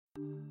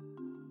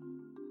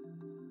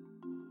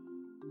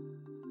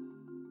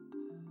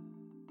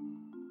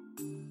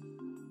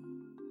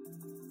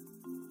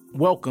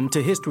Welcome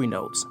to History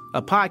Notes,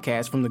 a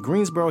podcast from the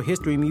Greensboro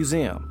History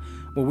Museum,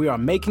 where we are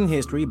making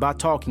history by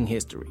talking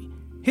history.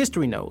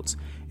 History Notes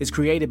is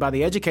created by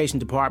the Education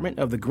Department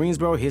of the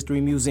Greensboro History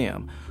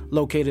Museum,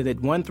 located at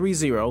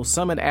 130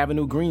 Summit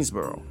Avenue,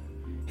 Greensboro.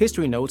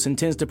 History Notes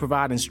intends to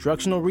provide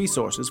instructional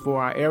resources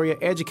for our area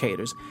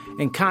educators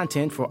and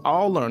content for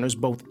all learners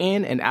both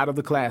in and out of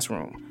the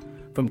classroom.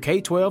 From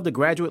K-12 to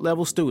graduate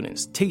level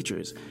students,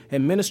 teachers,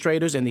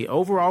 administrators, and the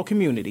overall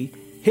community,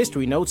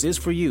 History Notes is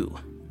for you.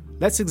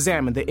 Let's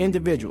examine the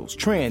individuals,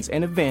 trends,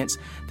 and events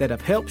that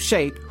have helped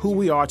shape who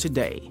we are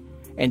today.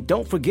 And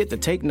don't forget to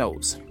take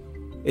notes.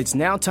 It's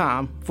now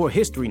time for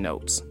History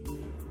Notes.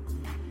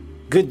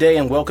 Good day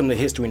and welcome to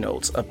History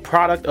Notes, a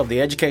product of the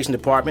Education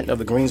Department of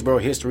the Greensboro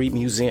History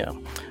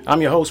Museum.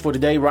 I'm your host for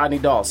today, Rodney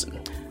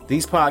Dawson.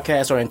 These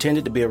podcasts are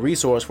intended to be a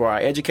resource for our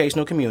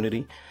educational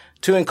community,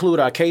 to include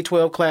our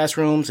K-12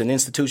 classrooms and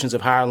institutions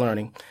of higher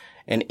learning,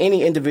 and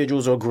any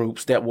individuals or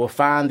groups that will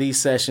find these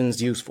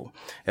sessions useful.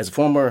 As a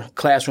former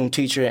classroom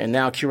teacher and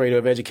now curator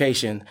of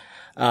education,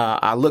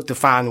 I look to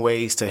find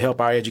ways to help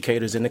our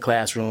educators in the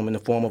classroom in the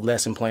form of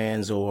lesson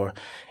plans or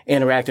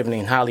interactive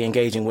and highly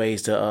engaging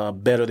ways to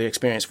better the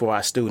experience for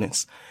our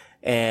students.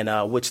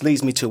 And which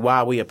leads me to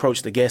why we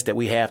approach the guest that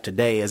we have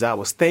today. As I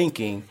was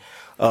thinking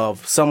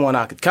of someone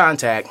I could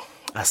contact,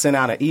 I sent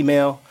out an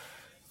email,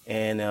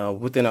 and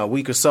within a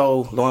week or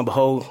so, lo and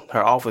behold,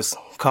 her office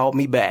called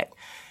me back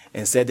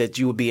and said that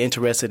you would be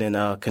interested in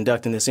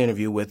conducting this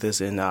interview with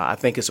us, and I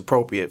think it's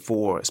appropriate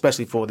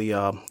especially for the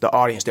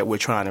audience that we're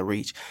trying to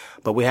reach.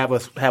 But we have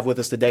with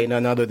us today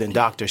none other than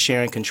Dr.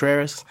 Sharon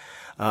Contreras,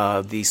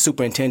 the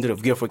superintendent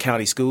of Guilford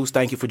County Schools.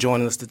 Thank you for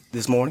joining us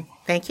this morning.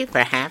 Thank you for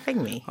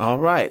having me. All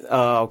right.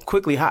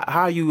 Quickly, how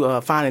are you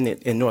finding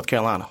it in North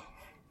Carolina?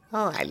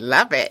 Oh, I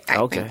love it.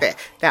 I think that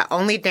the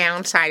only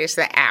downside is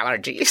the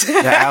allergies.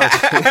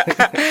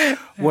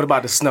 What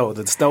about the snow?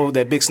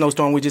 That big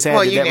snowstorm we just had,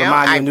 well, did that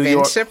remind you of New York?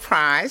 I've been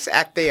surprised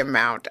at the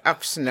amount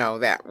of snow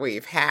that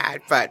we've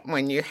had. But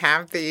when you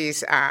have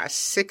these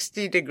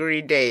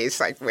 60-degree days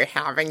like we're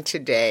having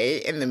today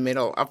in the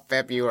middle of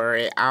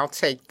February, I'll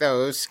take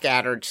those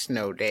scattered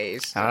snow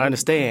days. I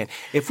understand.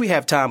 If we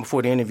have time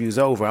before the interview's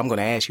over, I'm going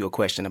to ask you a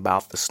question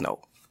about the snow.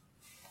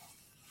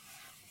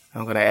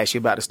 I'm going to ask you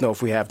about the snow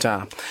if we have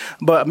time.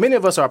 But many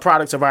of us are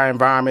products of our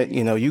environment.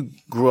 You know, you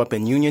grew up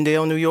in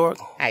Uniondale, New York.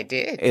 I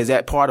did. Is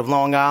that part of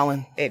Long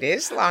Island? It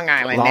is Long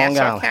Island,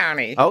 Nassau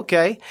County.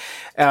 Okay.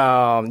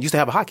 Used to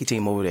have a hockey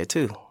team over there,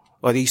 too.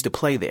 Or they used to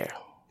play there.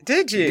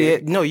 Did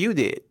you? No, you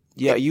did.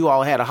 Yeah, you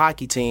all had a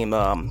hockey team.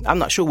 I'm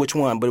not sure which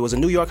one, but it was a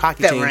New York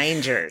hockey team. The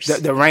Rangers.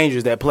 The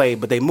Rangers that played,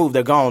 but they moved.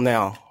 They're gone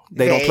now.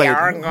 They don't play.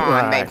 are gone.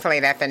 Right. They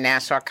played at the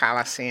Nassau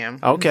Coliseum.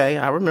 Okay,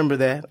 I remember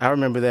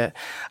that.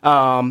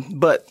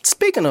 But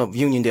speaking of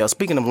Uniondale,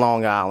 speaking of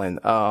Long Island,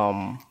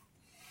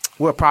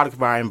 we're a product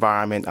of our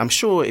environment. I'm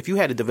sure if you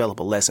had to develop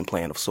a lesson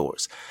plan of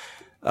sorts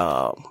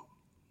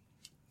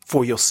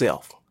for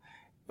yourself,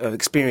 an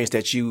experience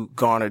that you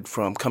garnered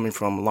from coming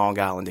from Long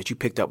Island, that you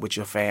picked up with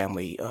your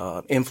family,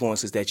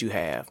 influences that you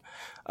have,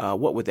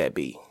 what would that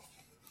be?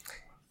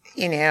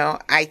 You know,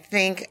 I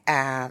think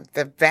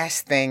the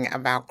best thing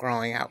about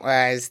growing up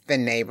was the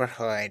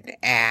neighborhood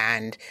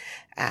and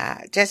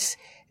just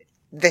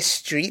the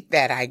street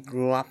that I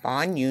grew up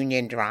on,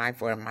 Union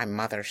Drive, where my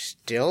mother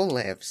still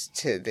lives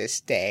to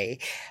this day.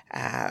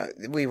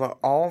 We were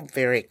all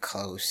very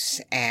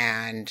close,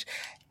 and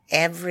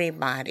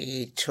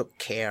everybody took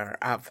care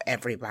of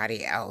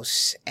everybody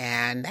else,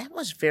 and that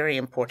was very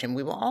important.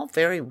 We were all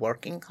very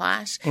working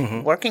class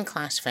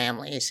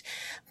families,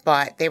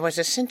 but there was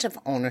a sense of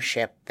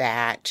ownership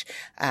that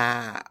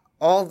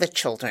all the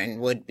children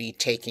would be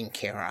taken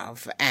care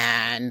of,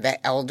 and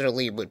the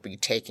elderly would be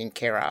taken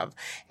care of.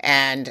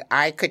 And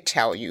I could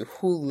tell you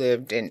who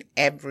lived in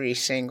every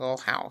single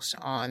house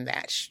on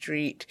that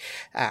street,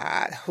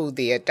 who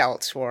the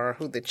adults were,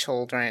 who the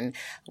children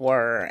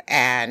were,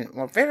 and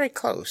were very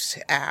close.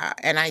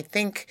 And I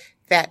think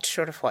that's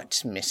sort of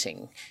what's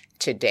missing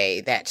today,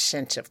 that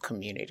sense of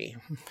community.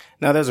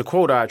 Now, there's a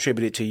quote I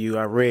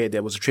read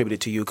that was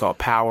attributed to you called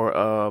Power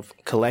of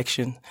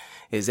Collection.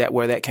 Is that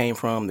where that came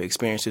from, the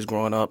experiences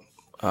growing up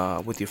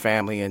with your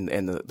family and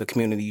the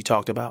community you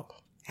talked about?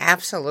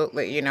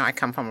 Absolutely. You know, I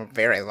come from a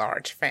very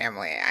large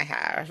family. I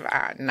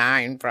have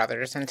 9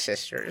 brothers and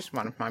sisters.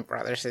 One of my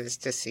brothers is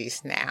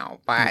deceased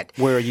now, but...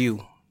 Where are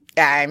you?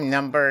 I'm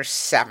number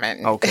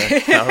 7.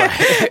 Okay. All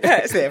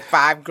right. So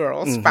 5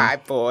 girls,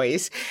 5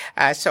 boys.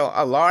 So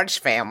a large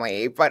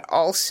family, but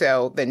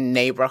also the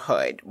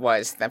neighborhood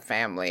was the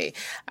family.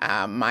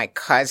 My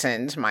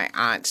cousins, my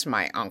aunts,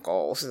 my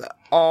uncles,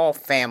 all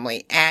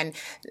family. And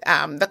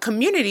the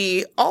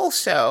community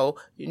also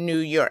knew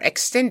your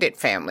extended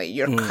family,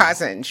 your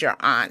cousins, your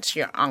aunts,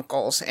 your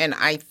uncles. And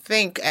I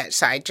think,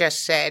 as I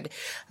just said,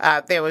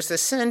 there was the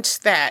sense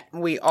that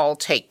we all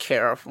take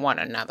care of one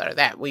another,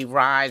 that we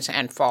rise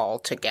and fall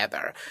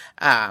together.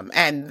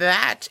 And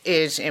that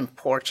is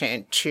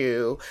important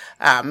to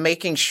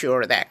making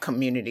sure that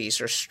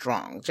communities are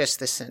strong, just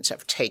the sense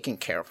of taking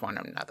care of one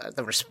another,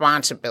 the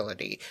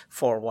responsibility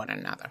for one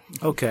another.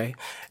 Okay.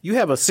 You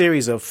have a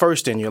series of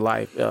firsts in your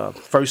life.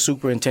 First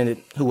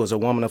superintendent who was a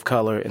woman of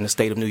color in the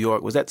state of New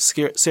York. Was that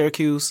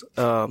Syracuse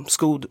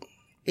school?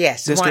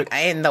 Yes,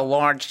 in the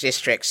large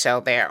district. So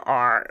there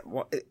are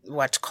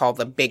what's called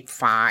the Big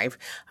Five,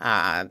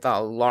 the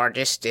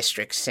largest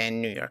districts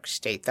in New York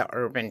State, the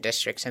urban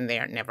districts, and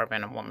there had never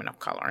been a woman of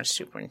color as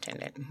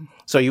superintendent.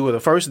 So you were the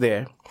first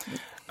there.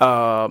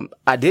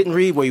 I didn't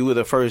read where you were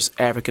the first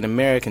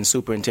African-American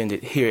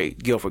superintendent here at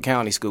Guilford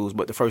County Schools,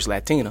 but the first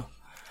Latina.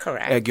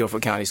 Correct. At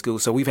Guilford County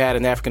Schools. So we've had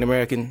an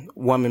African-American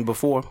woman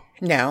before?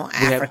 No,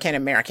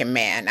 African-American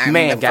man. I'm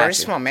the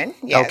first woman.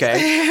 Yes.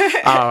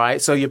 Okay. All right.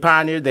 So you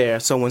pioneered there.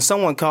 So when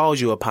someone calls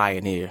you a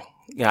pioneer,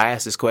 I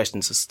ask this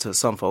question to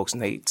some folks,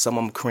 and some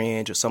of them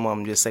cringe, or some of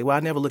them just say, well, I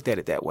never looked at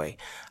it that way.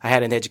 I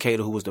had an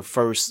educator who was the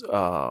first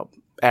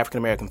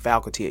African-American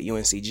faculty at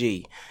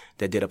UNCG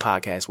that did a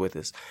podcast with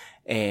us.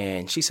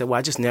 And she said, well,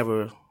 I just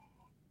never,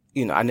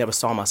 I never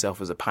saw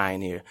myself as a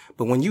pioneer.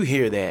 But when you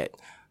hear that,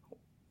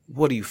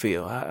 what do you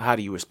feel? How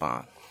do you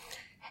respond?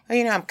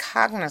 Well, I'm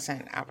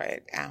cognizant of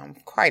it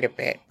quite a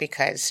bit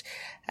because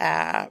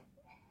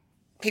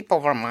people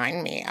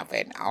remind me of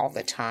it all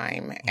the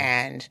time.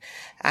 And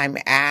I'm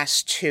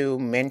asked to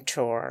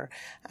mentor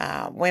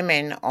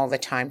women all the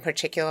time,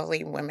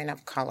 particularly women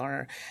of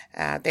color.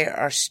 There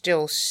are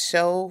still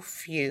so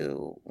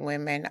few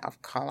women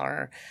of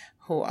color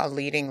who are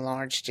leading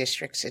large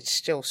districts. It's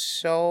still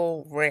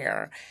so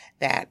rare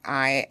that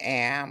I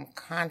am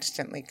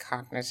constantly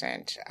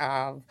cognizant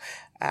of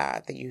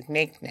the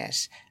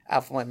uniqueness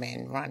of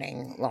women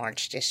running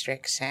large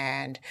districts.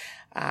 And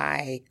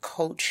I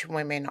coach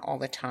women all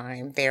the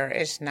time. There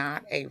is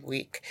not a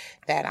week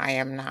that I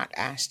am not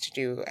asked to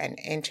do an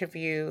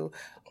interview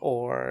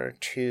or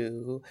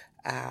to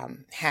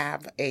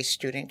have a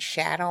student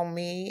shadow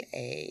me,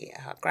 a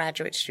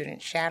graduate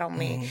student shadow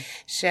me.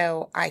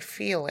 So I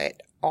feel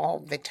it all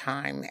the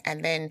time.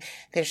 And then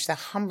there's the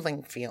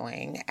humbling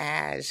feeling,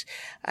 as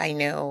I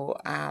know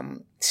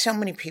so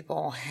many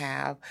people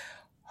have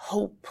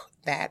hope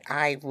that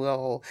I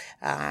will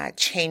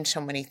change so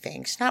many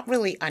things, not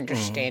really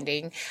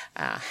understanding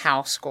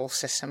how school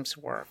systems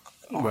work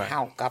or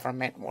how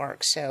government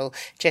works. So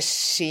just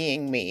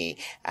seeing me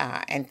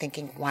and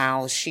thinking,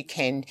 wow, she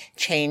can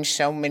change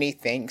so many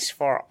things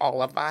for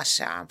all of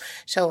us.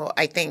 So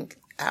I think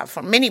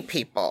for many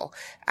people,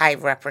 I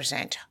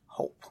represent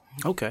hope.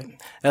 Okay.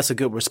 That's a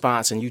good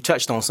response. And you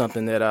touched on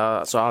something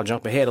that, so I'll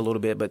jump ahead a little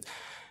bit, but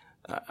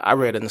I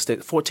read in the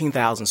state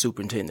 14,000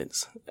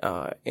 superintendents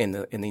in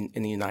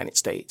the United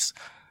States,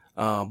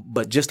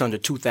 but just under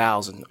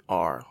 2,000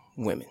 are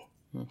women.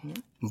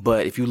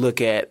 But if you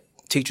look at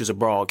teachers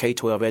abroad,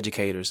 K-12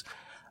 educators,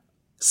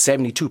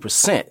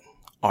 72%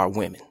 are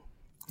women.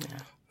 Yeah.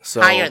 So,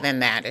 higher than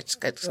that, it's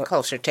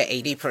closer to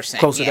 80%.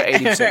 Closer to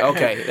 80%.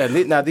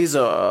 Okay. Now these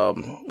are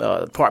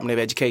Department of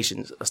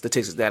Education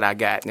statistics that I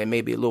got, and they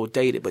may be a little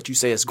dated, but you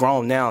say it's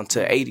grown now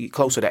to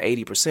closer to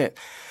 80%.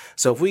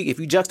 So if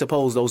you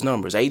juxtapose those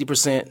numbers,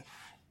 80%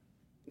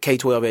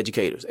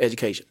 K-12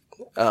 education,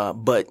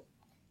 but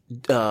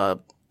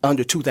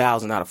under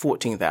 2,000 out of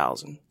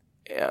 14,000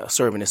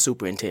 serving as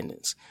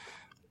superintendents.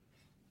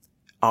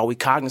 Are we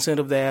cognizant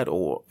of that,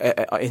 or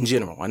in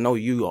general? I know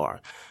you are.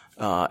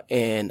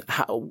 And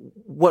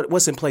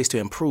what's in place to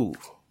improve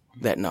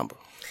that number?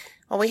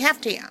 Well, we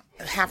have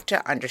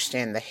to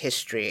understand the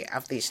history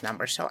of these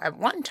numbers. So at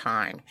one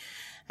time,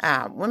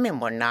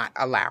 women were not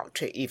allowed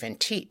to even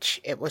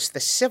teach. It was the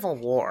Civil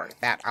War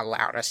that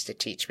allowed us to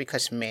teach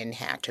because men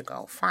had to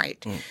go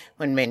fight.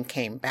 When men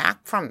came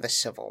back from the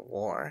Civil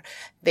War,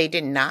 they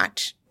did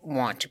not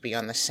want to be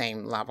on the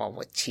same level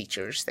with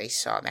teachers. They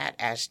saw that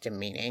as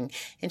demeaning.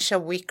 And so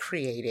we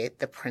created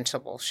the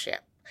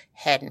principalship,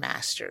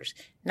 headmasters,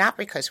 not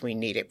because we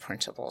needed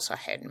principals or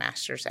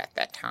headmasters at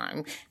that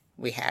time.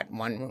 We had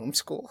one-room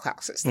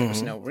schoolhouses. There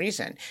was no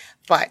reason.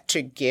 But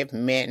to give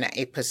men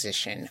a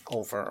position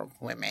over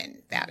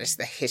women. That is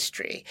the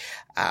history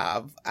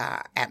of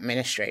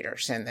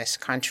administrators in this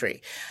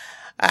country.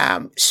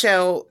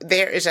 So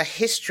there is a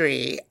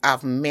history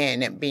of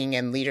men being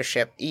in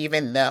leadership,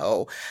 even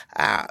though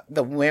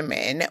the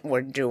women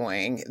were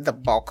doing the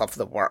bulk of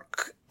the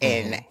work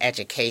in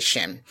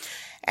education.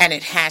 And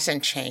it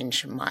hasn't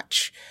changed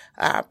much,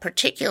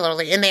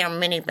 particularly, and there are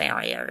many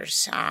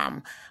barriers.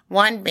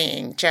 One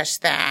being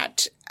just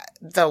that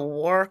the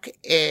work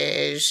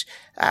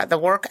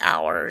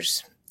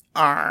hours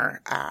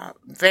are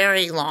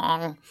very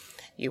long.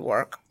 You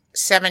work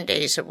 7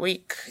 days a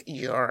week,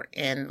 you're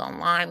in the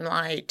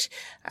limelight.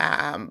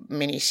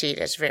 Many see it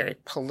as a very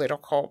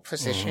political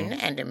position,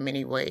 and in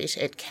many ways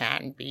it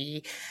can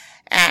be.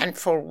 And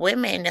for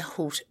women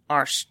who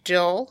are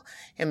still,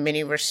 in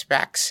many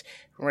respects,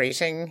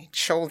 raising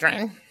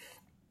children,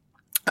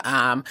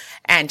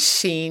 and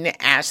seen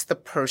as the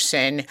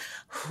person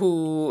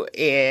who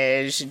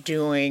is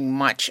doing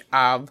much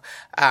of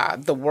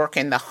the work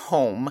in the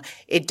home,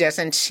 it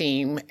doesn't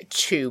seem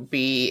to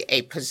be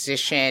a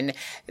position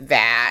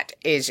that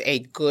is a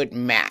good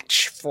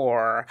match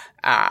for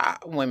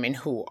women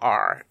who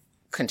are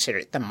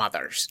considered the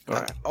mothers,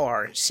 right,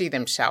 or see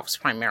themselves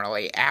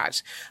primarily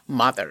as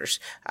mothers.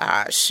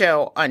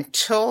 So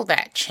until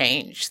that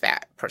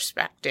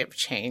perspective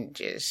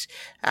changes,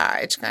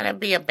 it's going to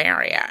be a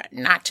barrier,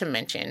 not to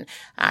mention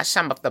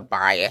some of the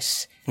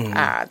bias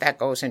that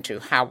goes into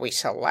how we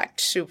select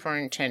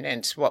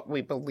superintendents, what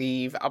we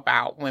believe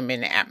about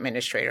women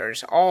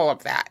administrators. All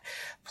of that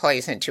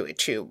plays into it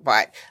too.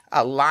 But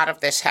a lot of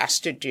this has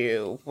to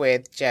do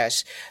with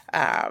just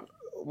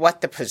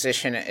what the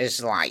position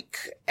is like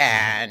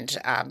and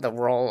the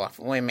role of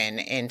women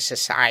in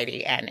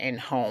society and in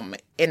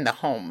the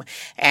home,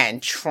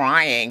 and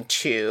trying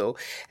to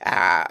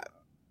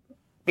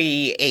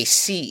be a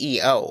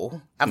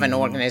CEO of an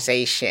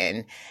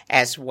organization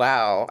as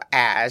well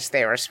as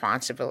their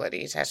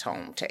responsibilities at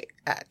home,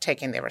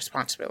 taking their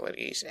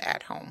responsibilities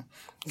at home.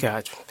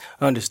 Gotcha.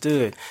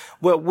 Understood.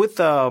 Well, with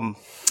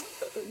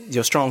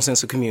your strong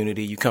sense of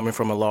community, you coming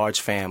from a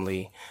large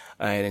family,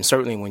 and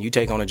certainly when you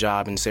take on a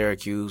job in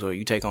Syracuse or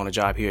you take on a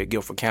job here at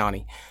Guilford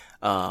County,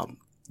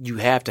 you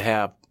have to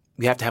have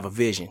a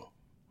vision.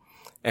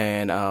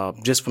 And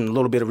just from a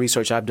little bit of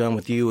research I've done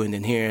with you and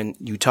then hearing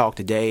you talk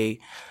today,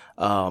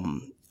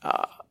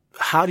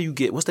 how do you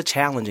what's the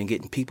challenge in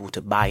getting people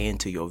to buy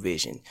into your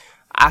vision?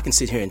 I can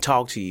sit here and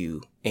talk to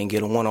you and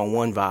get a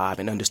one-on-one vibe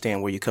and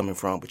understand where you're coming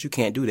from, but you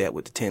can't do that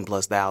with the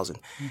 10,000+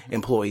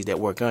 employees that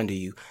work under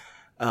you.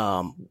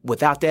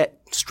 Without that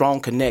strong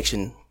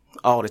connection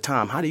all the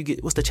time,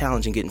 what's the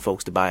challenge in getting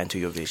folks to buy into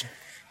your vision?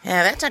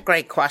 Yeah, that's a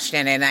great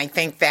question, and I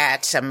think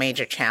that's a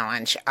major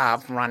challenge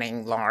of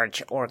running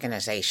large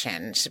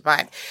organizations,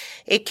 but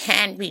it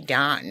can be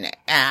done.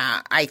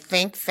 I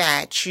think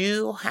that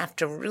you have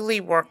to really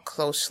work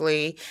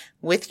closely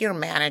with your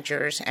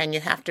managers, and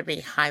you have to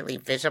be highly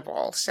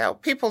visible. So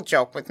people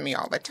joke with me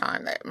all the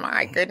time that,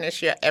 my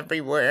goodness, you're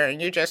everywhere, and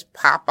you just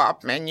pop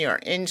up, and you're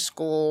in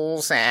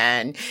schools,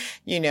 and,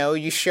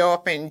 you show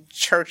up in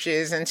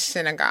churches and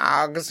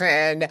synagogues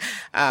and,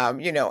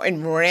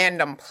 in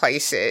random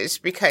places,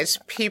 because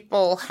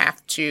people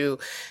have to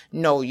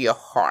know your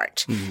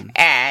heart.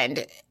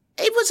 And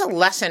it was a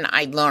lesson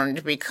I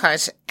learned,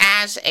 because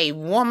as a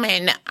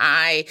woman,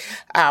 I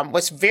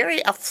was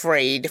very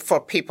afraid for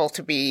people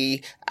to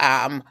be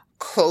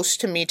close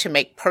to me, to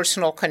make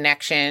personal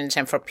connections,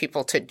 and for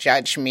people to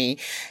judge me.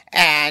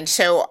 And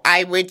so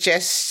I would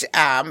just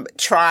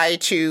try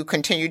to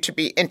continue to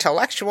be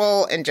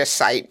intellectual and just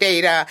cite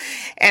data.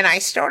 And I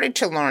started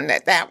to learn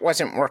that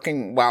wasn't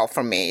working well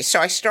for me. So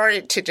I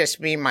started to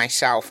just be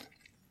myself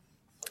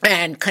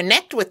and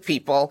connect with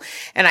people.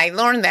 And I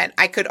learned that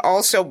I could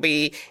also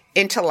be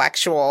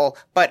intellectual,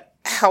 but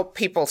help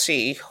people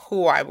see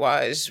who I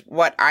was,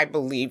 what I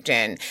believed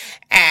in.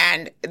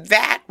 And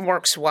that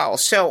works well.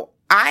 So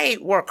I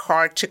work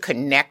hard to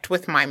connect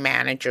with my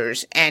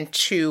managers and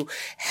to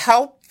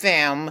help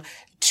them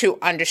to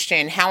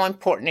understand how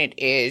important it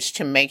is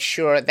to make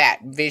sure that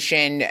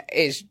vision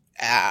is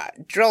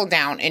drilled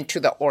down into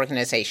the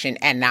organization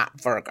and not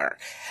Virga.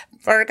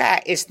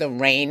 Virga is the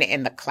rain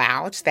in the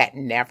clouds that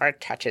never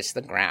touches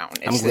the ground.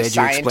 I'm glad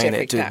you explained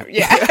it too.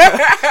 Yeah.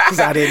 Because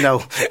I didn't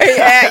know.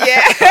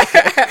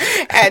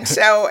 Yeah. And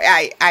so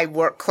I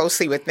work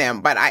closely with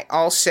them, but I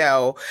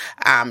also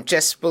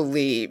just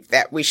believe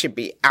that we should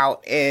be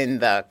out in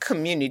the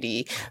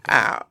community,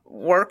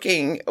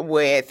 working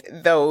with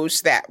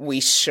those that we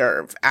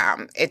serve.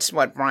 It's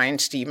what Bryan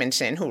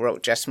Stevenson, who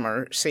wrote Just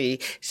Mercy,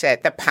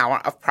 said, the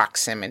power of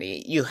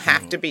proximity. You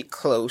have to be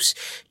close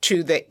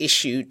to the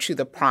issue, to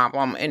the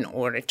problem, in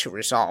order to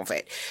resolve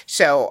it.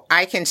 So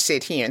I can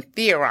sit here and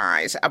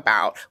theorize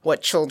about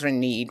what children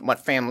need,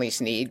 what families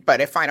need,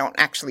 but if I don't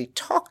actually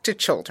talk to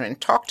children,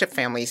 talk to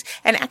families,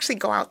 and actually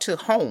go out to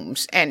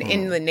homes and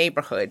in the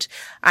neighborhoods,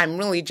 I'm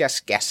really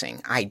just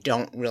guessing. I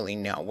don't really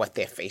know what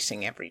they're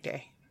facing every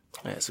day.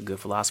 That's a good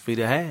philosophy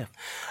to have.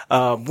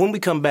 When we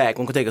come back,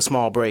 we're going to take a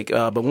small break,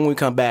 but when we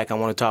come back, I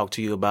want to talk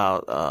to you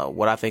about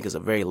what I think is a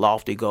very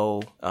lofty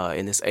goal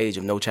in this age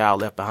of No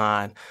Child Left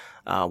Behind.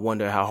 I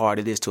wonder how hard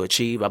it is to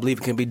achieve. I believe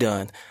it can be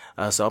done.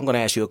 So I'm going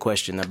to ask you a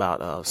question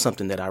about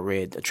something that I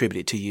read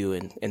attributed to you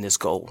in this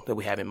goal that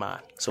we have in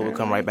mind. So we'll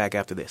come right back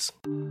after this.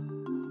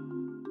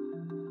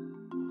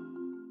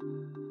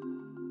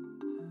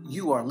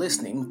 You are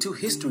listening to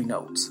History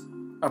Notes,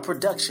 a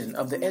production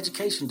of the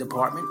Education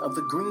Department of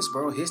the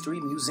Greensboro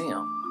History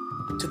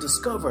Museum. To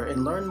discover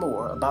and learn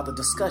more about the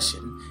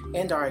discussion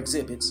and our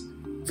exhibits,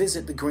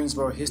 visit the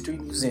Greensboro History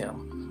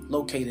Museum,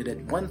 located at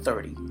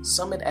 130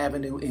 Summit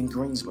Avenue in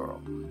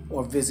Greensboro,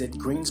 or visit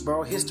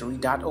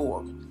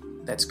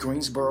greensborohistory.org. That's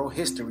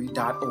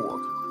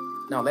greensborohistory.org.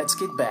 Now let's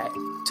get back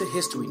to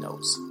History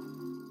Notes.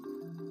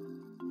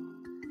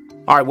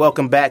 All right,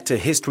 welcome back to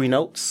History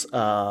Notes.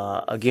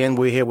 Again,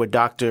 we're here with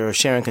Dr.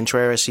 Sharon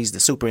Contreras. She's the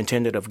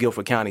superintendent of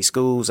Guilford County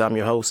Schools. I'm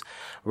your host,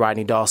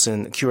 Rodney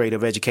Dawson, curator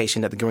of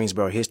education at the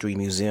Greensboro History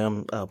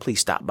Museum.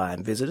 Please stop by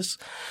and visit us.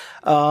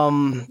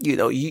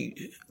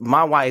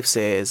 My wife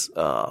says,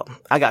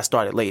 I got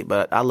started late,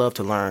 but I love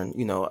to learn,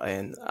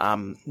 and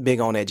I'm big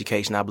on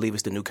education. I believe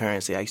it's the new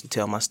currency. I used to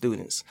tell my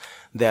students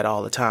that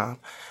all the time.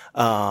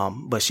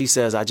 But she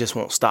says I just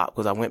won't stop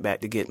because I went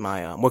back to get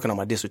I'm working on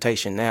my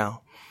dissertation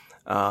now.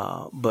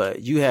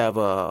 But you have,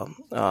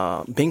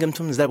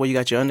 Binghamton, is that where you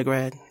got your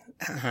undergrad?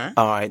 Uh-huh.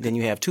 All right. Then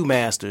you have 2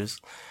 masters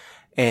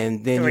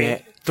and then you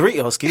have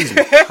 3. Oh, excuse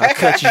me. I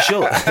cut you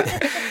short.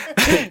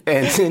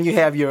 And then you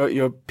have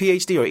your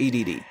PhD or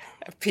EDD?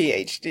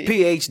 PhD.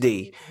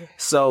 PhD.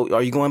 So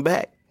are you going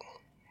back?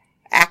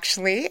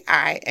 Actually,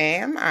 I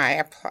am. I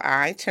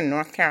applied to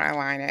North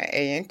Carolina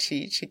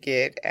A&T to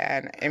get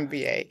an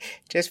MBA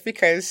just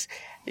because,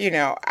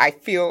 I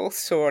feel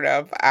sort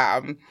of,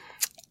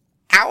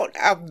 out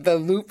of the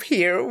loop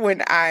here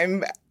when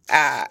I'm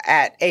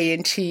at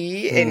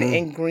A&T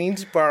in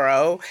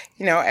Greensboro.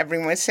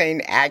 Everyone's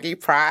saying Aggie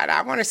Pride.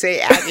 I want to say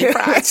Aggie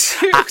Pride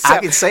too. I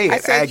can say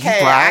it, Aggie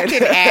Pride. I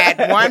can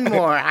add one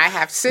more. I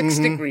have 6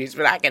 degrees,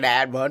 but I can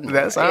add one more.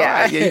 That's all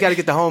right. Yeah, you got to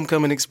get the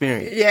homecoming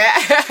experience.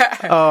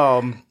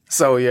 Yeah.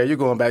 So yeah, you're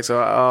going back.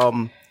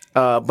 So,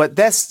 but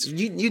that's,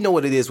 you know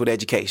what it is with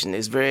education.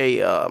 It's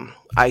very,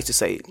 I used to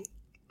say,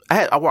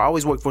 I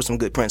always worked for some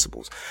good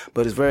principles,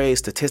 but it's very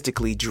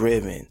statistically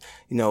driven.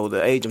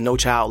 The age of No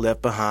Child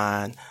Left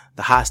Behind,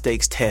 the high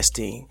stakes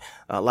testing.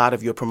 A lot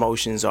of your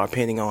promotions are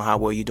depending on how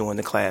well you do in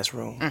the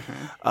classroom.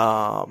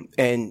 Mm-hmm.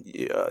 And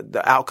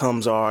the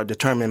outcomes are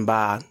determined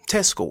by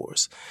test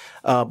scores.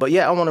 But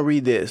yeah, I want to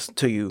read this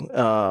to you.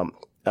 I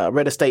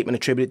read a statement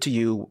attributed to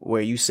you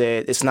where you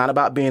said it's not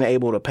about being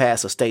able to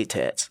pass a state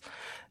test.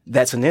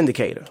 That's an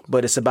indicator,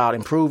 but it's about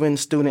improving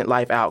student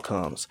life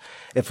outcomes.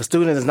 If a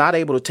student is not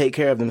able to take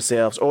care of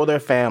themselves or their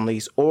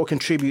families or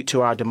contribute to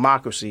our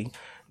democracy,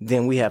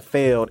 then we have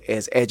failed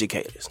as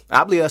educators.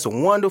 I believe that's a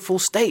wonderful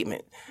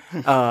statement.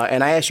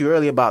 And I asked you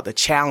earlier about the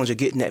challenge of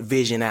getting that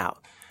vision out.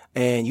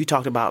 And you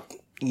talked about,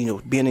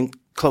 being in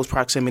close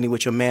proximity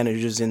with your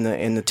managers and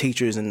the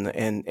teachers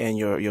and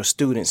your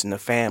students and the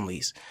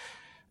families.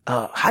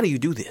 How do you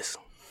do this?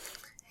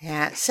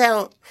 Yeah.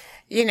 So,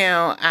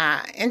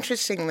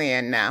 interestingly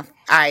enough,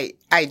 I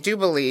do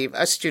believe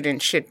a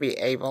student should be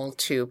able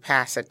to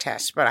pass a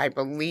test, but I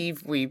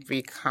believe we've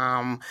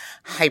become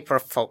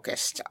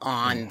hyper-focused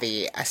on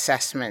the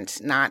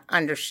assessments, not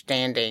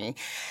understanding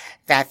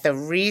that the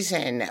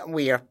reason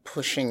we are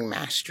pushing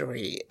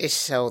mastery is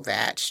so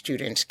that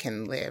students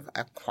can live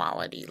a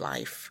quality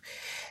life.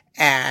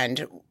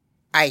 And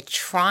I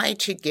try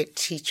to get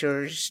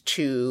teachers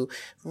to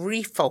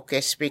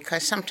refocus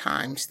because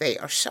sometimes they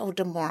are so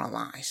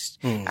demoralized,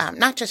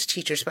 not just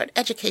teachers, but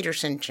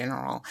educators in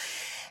general.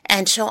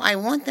 And so I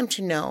want them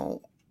to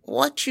know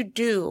what you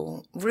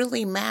do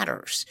really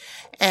matters.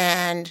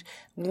 And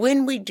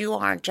when we do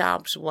our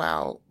jobs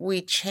well,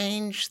 we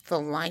change the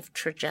life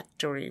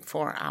trajectory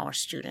for our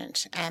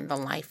students and the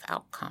life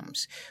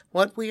outcomes.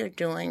 What we are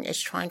doing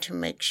is trying to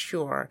make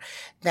sure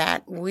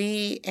that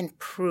we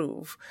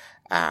improve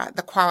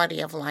the quality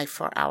of life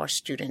for our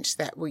students,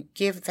 that we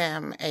give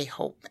them a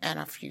hope and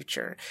a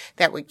future,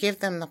 that we give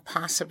them the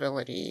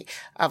possibility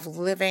of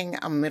living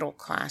a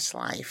middle-class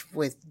life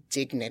with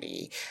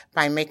dignity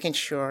by making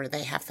sure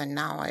they have the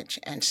knowledge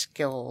and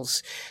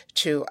skills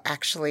to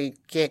actually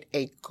get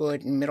a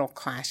good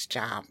middle-class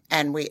job.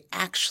 And we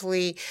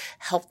actually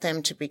help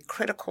them to be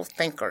critical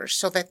thinkers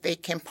so that they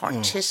can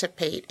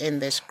participate in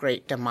this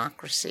great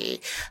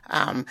democracy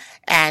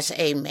as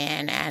a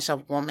man, as a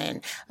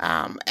woman.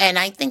 And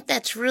I think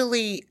that's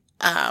really,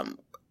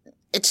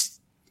 it's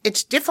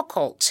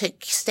difficult to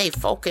stay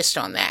focused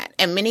on that.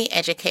 And many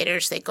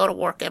educators, they go to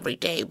work every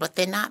day, but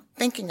they're not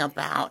thinking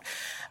about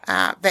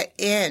the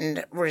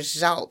end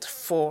result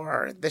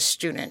for the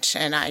students.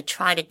 And I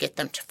try to get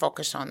them to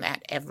focus on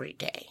that every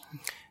day.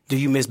 Do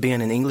you miss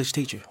being an English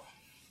teacher?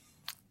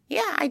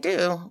 Yeah, I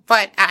do.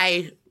 But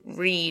I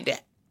read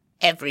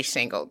every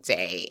single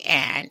day,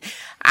 and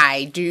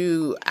I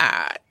do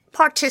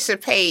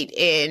participate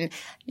in,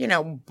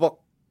 book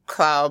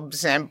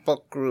clubs and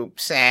book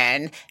groups,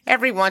 and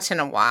every once in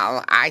a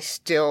while I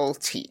still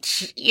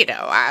teach.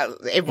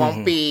 It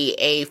won't be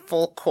a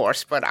full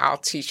course, but I'll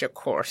teach a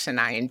course, and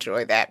I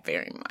enjoy that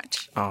very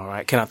much. All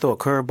right. Can I throw a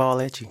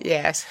curveball at you?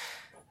 Yes.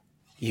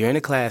 You're in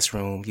a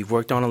classroom. You've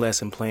worked on a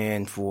lesson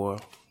plan for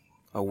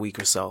a week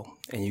or so,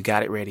 and you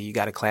got it ready. You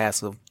got a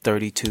class of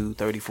 32,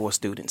 34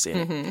 students in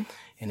it,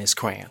 and it's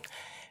crammed.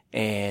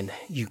 And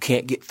you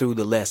can't get through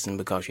the lesson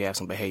because you have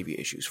some behavior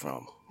issues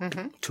from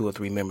 2 or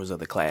 3 members of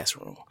the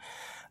classroom.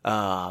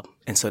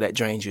 And so that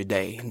drains your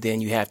day. And then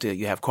you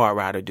have car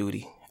rider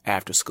duty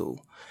after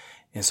school.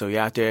 And so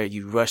you're out there,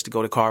 you rush to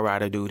go to car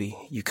rider duty,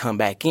 you come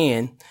back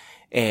in,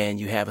 and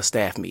you have a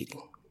staff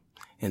meeting.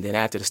 And then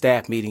after the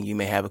staff meeting, you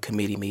may have a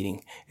committee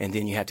meeting, and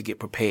then you have to get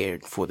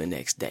prepared for the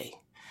next day.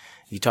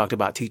 You talked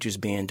about teachers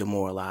being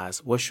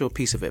demoralized. What's your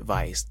piece of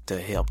advice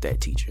to help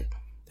that teacher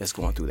that's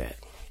going through that?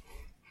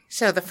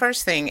 So the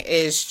first thing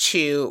is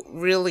to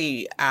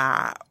really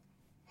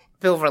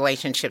build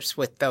relationships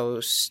with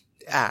those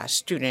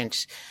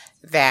students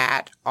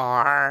that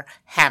are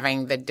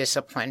having the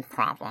discipline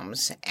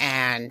problems.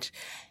 And,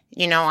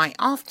 I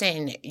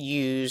often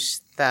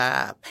use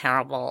the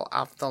parable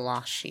of the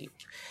lost sheep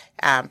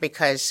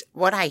because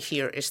what I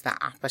hear is the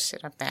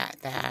opposite of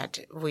that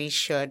we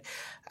should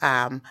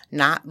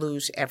not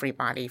lose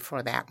everybody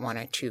for that one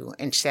or two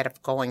instead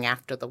of going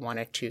after the one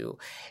or two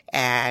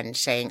and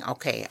saying,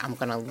 okay, I'm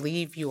going to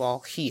leave you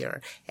all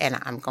here and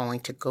I'm going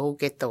to go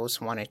get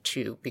those one or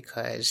two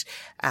because,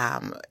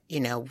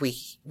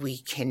 we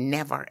can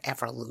never,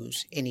 ever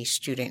lose any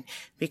student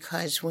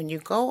because when you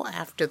go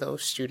after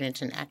those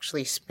students and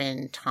actually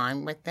spend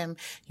time with them,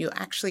 you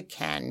actually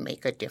can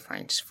make a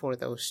difference for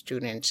those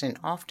students and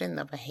often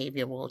the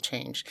behavior will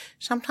change.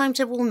 Sometimes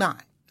it will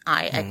not.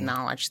 I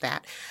acknowledge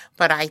that.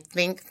 But I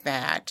think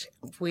that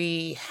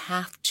we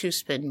have to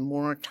spend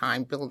more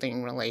time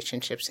building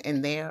relationships.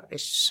 And there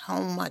is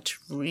so much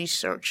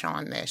research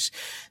on this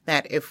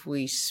that if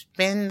we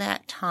spend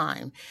that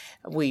time,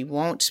 we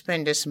won't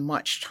spend as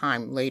much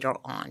time later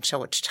on.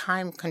 So it's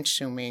time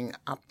consuming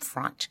up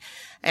front.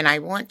 And I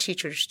want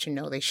teachers to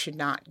know they should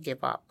not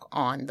give up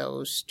on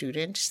those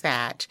students,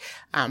 that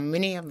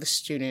many of the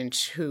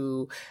students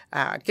who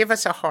give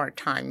us a hard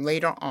time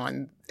later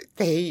on,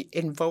 they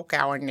invoke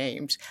our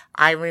names.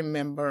 I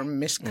remember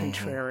Miss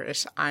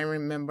Contreras. I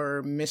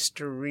remember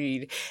Mr.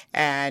 Reed.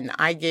 And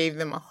I gave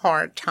them a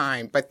hard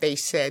time, but they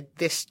said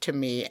this to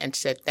me and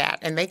said that.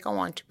 And they go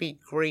on to be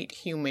great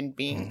human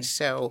beings.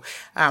 So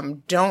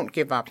don't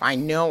give up. I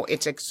know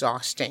it's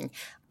exhausting,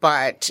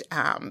 but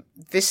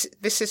this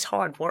is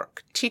hard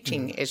work.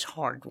 Teaching is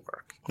hard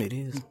work. It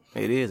is.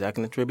 It is. I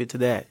can attribute to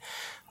that.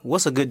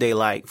 What's a good day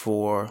like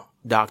for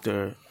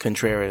Dr.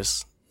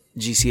 Contreras,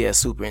 GCS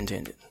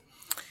superintendent?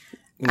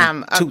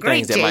 A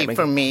great day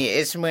for me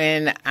is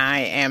when I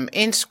am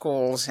in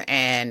schools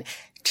and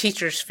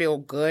teachers feel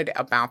good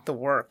about the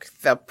work.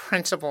 The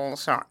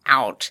principals are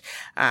out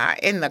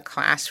in the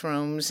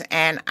classrooms,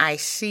 and I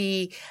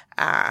see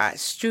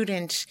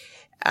students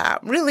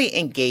really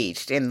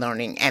engaged in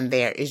learning, and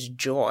there is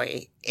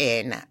joy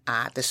in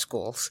the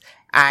schools.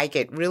 I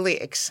get really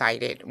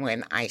excited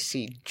when I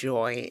see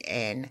joy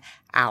in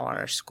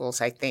our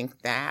schools. I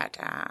think that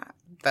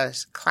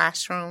the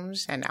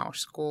classrooms and our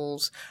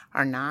schools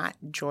are not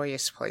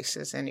joyous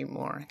places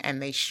anymore,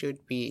 and they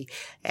should be.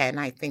 And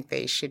I think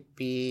they should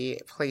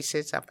be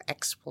places of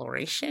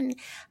exploration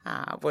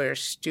where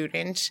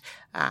students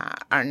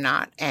are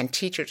not, and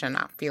teachers are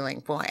not feeling,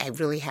 boy, I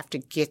really have to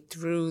get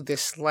through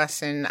this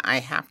lesson. I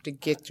have to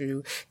get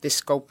through this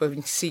scope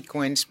of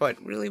sequence,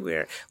 but really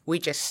where we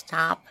just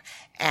stop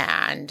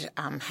and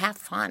have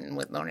fun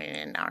with learning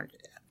and are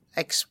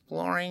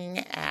exploring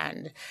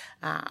and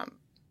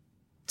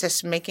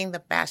just making the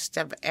best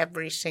of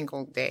every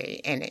single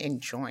day and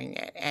enjoying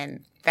it.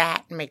 And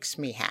that makes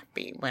me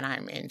happy when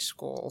I'm in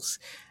schools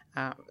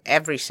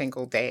every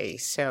single day.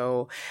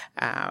 So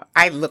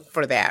I look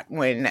for that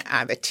when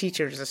the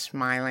teachers are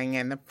smiling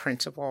and the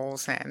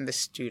principals and the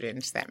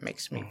students. That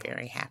makes me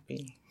very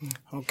happy.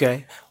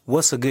 Okay.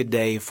 What's a good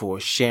day for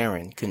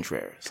Sharon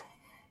Contreras?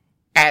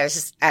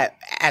 As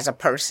a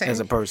person?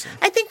 As a person.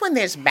 I think when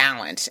there's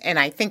balance, and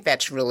I think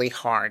that's really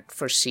hard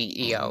for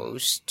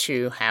CEOs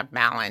to have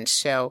balance.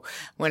 So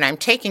when I'm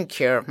taking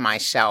care of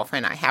myself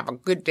and I have a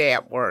good day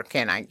at work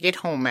and I get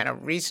home at a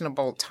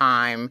reasonable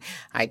time,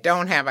 I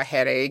don't have a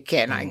headache,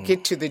 and I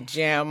get to the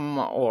gym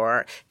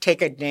or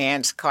take a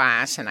dance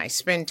class and I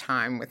spend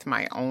time with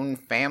my own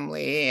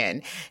family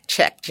and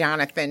check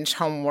Jonathan's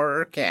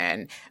homework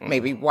and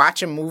maybe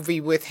watch a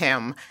movie with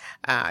him,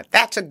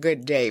 that's a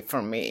good day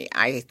for me.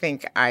 I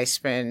think I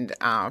spend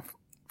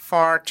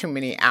far too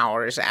many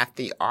hours at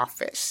the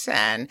office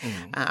and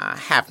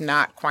have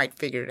not quite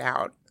figured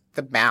out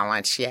the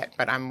balance yet,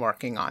 but I'm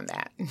working on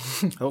that.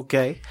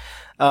 Okay.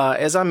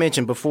 As I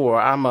mentioned before,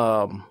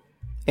 I'm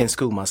in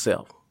school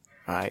myself,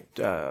 all right?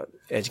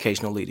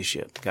 Educational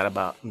leadership.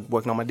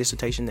 Working on my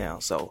dissertation now,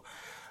 so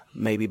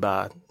maybe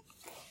by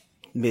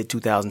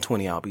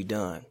mid-2020 I'll be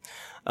done.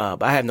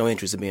 But I have no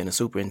interest in being a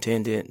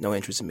superintendent, no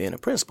interest in being a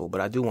principal,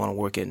 but I do want to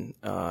work in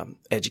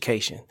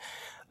education.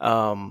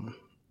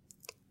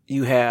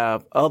 You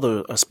have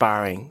other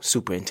aspiring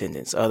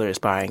superintendents, other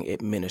aspiring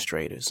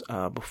administrators.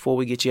 Before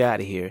we get you out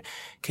of here,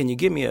 can you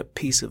give me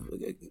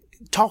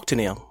talk to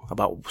them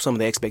about some of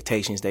the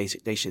expectations they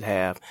should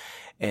have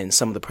and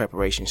some of the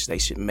preparations they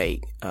should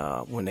make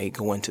when they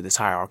go into this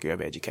hierarchy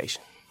of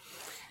education?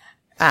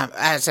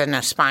 As an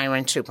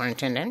aspiring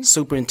superintendent?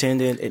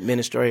 Superintendent,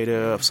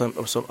 administrator,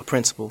 a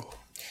principal.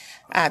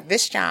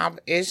 This job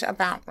is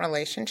about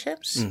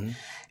relationships,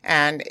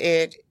 and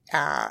it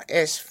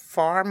is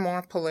far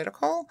more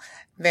political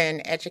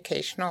than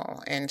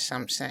educational in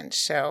some sense.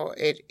 So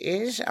it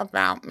is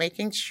about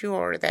making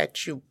sure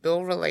that you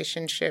build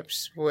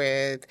relationships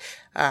with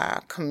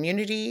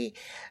community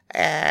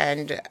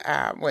and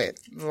with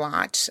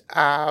lots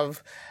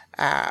of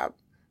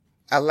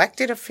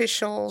elected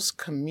officials,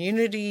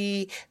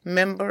 community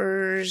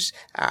members,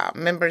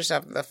 members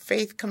of the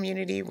faith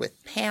community,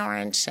 with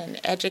parents and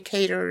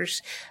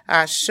educators,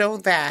 so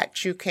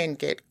that you can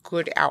get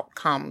good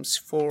outcomes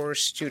for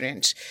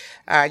students.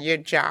 Your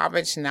job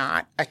is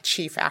not a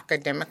chief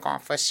academic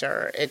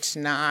officer. It's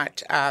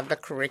not the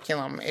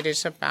curriculum. It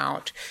is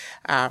about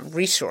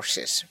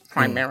resources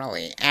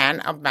primarily,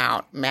 and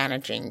about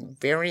managing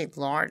very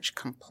large,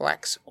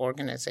 complex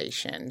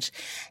organizations.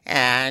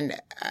 And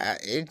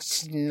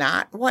it's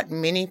not what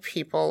many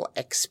people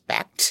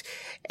expect.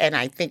 And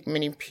I think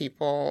many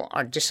people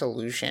are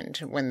disillusioned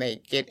when they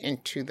get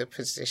into the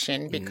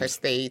position because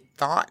they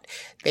thought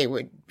they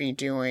would be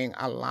doing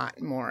a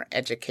lot more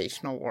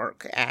educational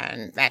work.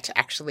 And that's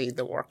actually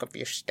the work of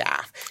your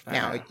staff.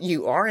 Now,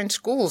 you are in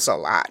schools a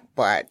lot,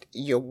 but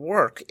your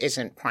work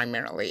isn't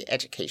primarily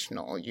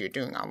educational. You're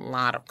doing a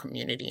lot of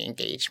community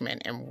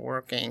engagement and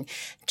working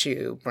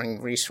to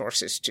bring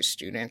resources to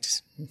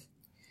students.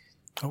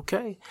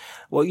 Okay.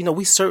 Well,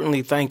 we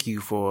certainly thank you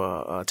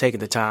for taking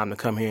the time to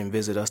come here and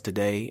visit us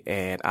today.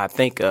 And I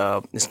think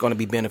it's going to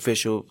be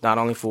beneficial not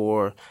only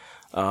for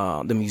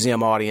the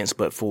museum audience,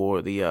 but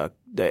for the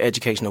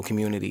educational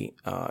community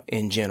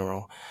in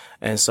general.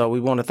 And so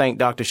we want to thank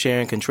Dr.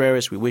 Sharon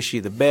Contreras. We wish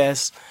you the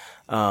best.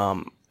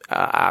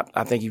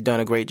 I think you've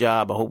done a great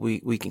job. I hope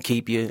we can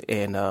keep you.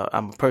 And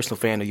I'm a personal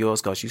fan of yours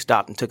because you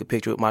stopped and took a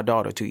picture with my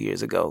daughter 2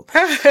 years ago.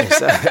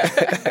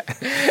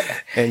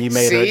 And you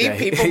made her day.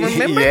 People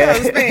remember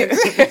those things.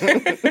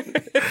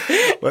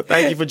 Well,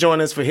 thank you for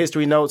joining us for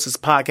History Notes. This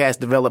podcast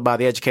developed by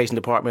the Education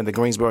Department of the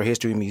Greensboro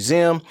History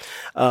Museum.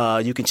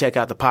 You can check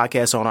out the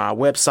podcast on our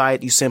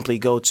website. You simply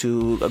go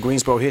to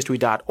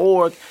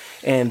greensborohistory.org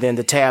and then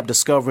the tab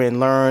Discover and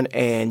Learn,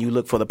 and you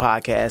look for the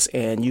podcast,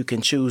 and you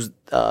can choose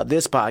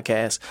this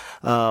podcast.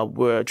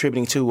 We're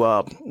attributing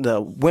to the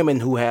women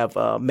who have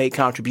made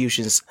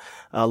contributions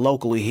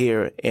locally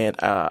here in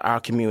our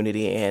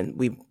community, and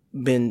we've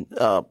been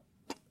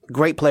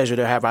great pleasure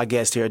to have our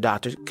guest here,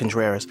 Dr.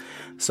 Contreras.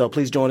 So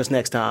please join us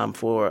next time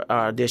for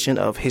our edition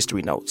of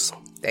History Notes.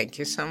 Thank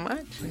you so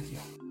much. Thank you.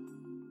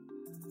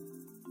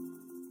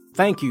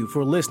 Thank you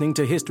for listening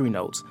to History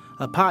Notes,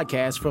 a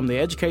podcast from the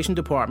Education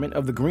Department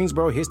of the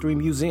Greensboro History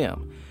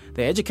Museum.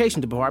 The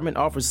Education Department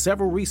offers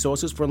several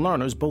resources for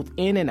learners both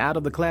in and out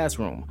of the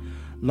classroom.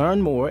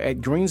 Learn more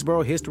at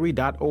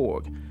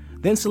greensborohistory.org.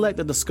 Then select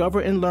the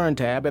Discover and Learn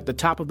tab at the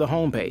top of the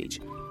homepage.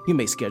 You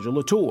may schedule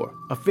a tour,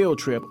 a field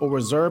trip, or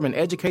reserve an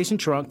education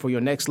trunk for your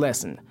next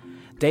lesson.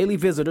 Daily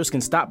visitors can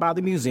stop by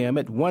the museum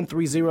at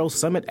 130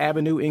 Summit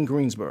Avenue in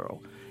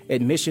Greensboro.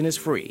 Admission is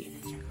free.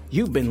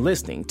 You've been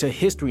listening to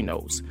History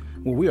Notes,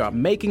 where we are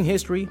making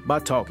history by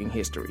talking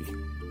history.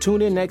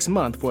 Tune in next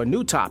month for a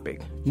new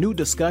topic, new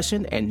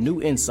discussion, and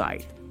new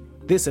insight.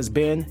 This has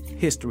been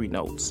History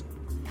Notes.